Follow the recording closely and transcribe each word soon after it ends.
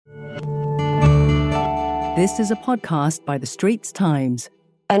This is a podcast by The Straits Times.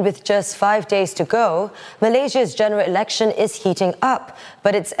 And with just 5 days to go, Malaysia's general election is heating up.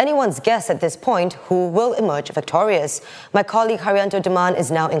 But it's anyone's guess at this point who will emerge victorious. My colleague Haryanto Daman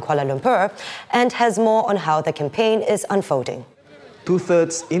is now in Kuala Lumpur and has more on how the campaign is unfolding.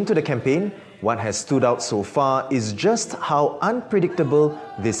 Two-thirds into the campaign, what has stood out so far is just how unpredictable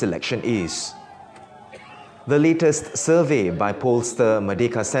this election is. The latest survey by pollster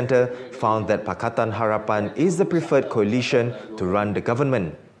Merdeka Centre found that Pakatan Harapan is the preferred coalition to run the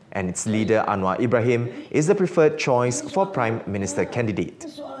government, and its leader Anwar Ibrahim is the preferred choice for Prime Minister candidate.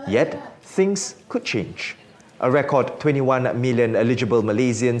 Yet, things could change. A record 21 million eligible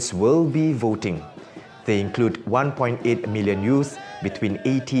Malaysians will be voting. They include 1.8 million youth between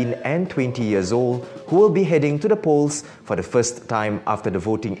 18 and 20 years old who will be heading to the polls for the first time after the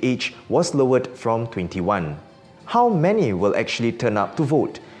voting age was lowered from 21. How many will actually turn up to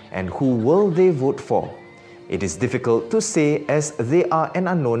vote, and who will they vote for? It is difficult to say as they are an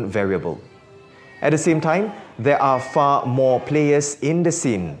unknown variable. At the same time, there are far more players in the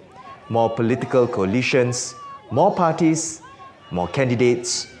scene, more political coalitions, more parties, more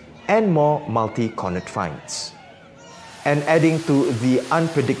candidates, and more multi-cornered fights. And adding to the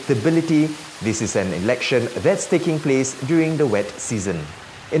unpredictability, this is an election that's taking place during the wet season.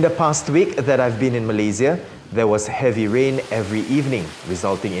 In the past week that I've been in Malaysia, there was heavy rain every evening,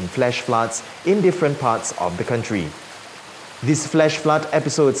 resulting in flash floods in different parts of the country. These flash flood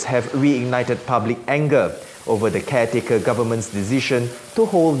episodes have reignited public anger over the caretaker government's decision to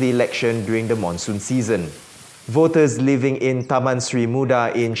hold the election during the monsoon season. Voters living in Taman Sri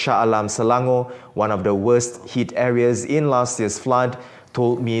Muda in Shah Alam, Selangor, one of the worst hit areas in last year's flood,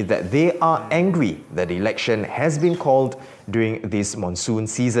 told me that they are angry that the election has been called during this monsoon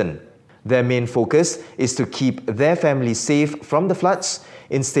season. Their main focus is to keep their families safe from the floods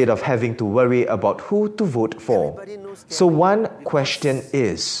instead of having to worry about who to vote for. So one question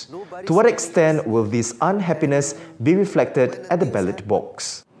is, to what extent will this unhappiness be reflected at the ballot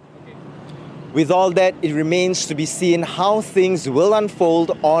box? With all that, it remains to be seen how things will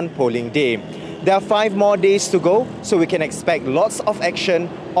unfold on polling day. There are 5 more days to go, so we can expect lots of action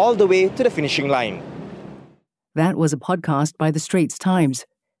all the way to the finishing line. That was a podcast by The Straits Times.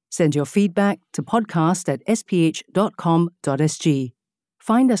 Send your feedback to podcast@sph.com.sg.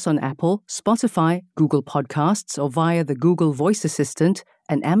 Find us on Apple, Spotify, Google Podcasts, or via the Google Voice Assistant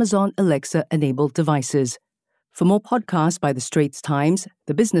and Amazon Alexa-enabled devices. For more podcasts by The Straits Times,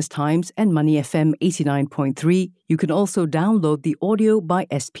 The Business Times, and Money FM 89.3, you can also download the Audio by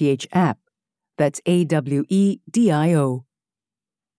SPH app. That's AWEDIO.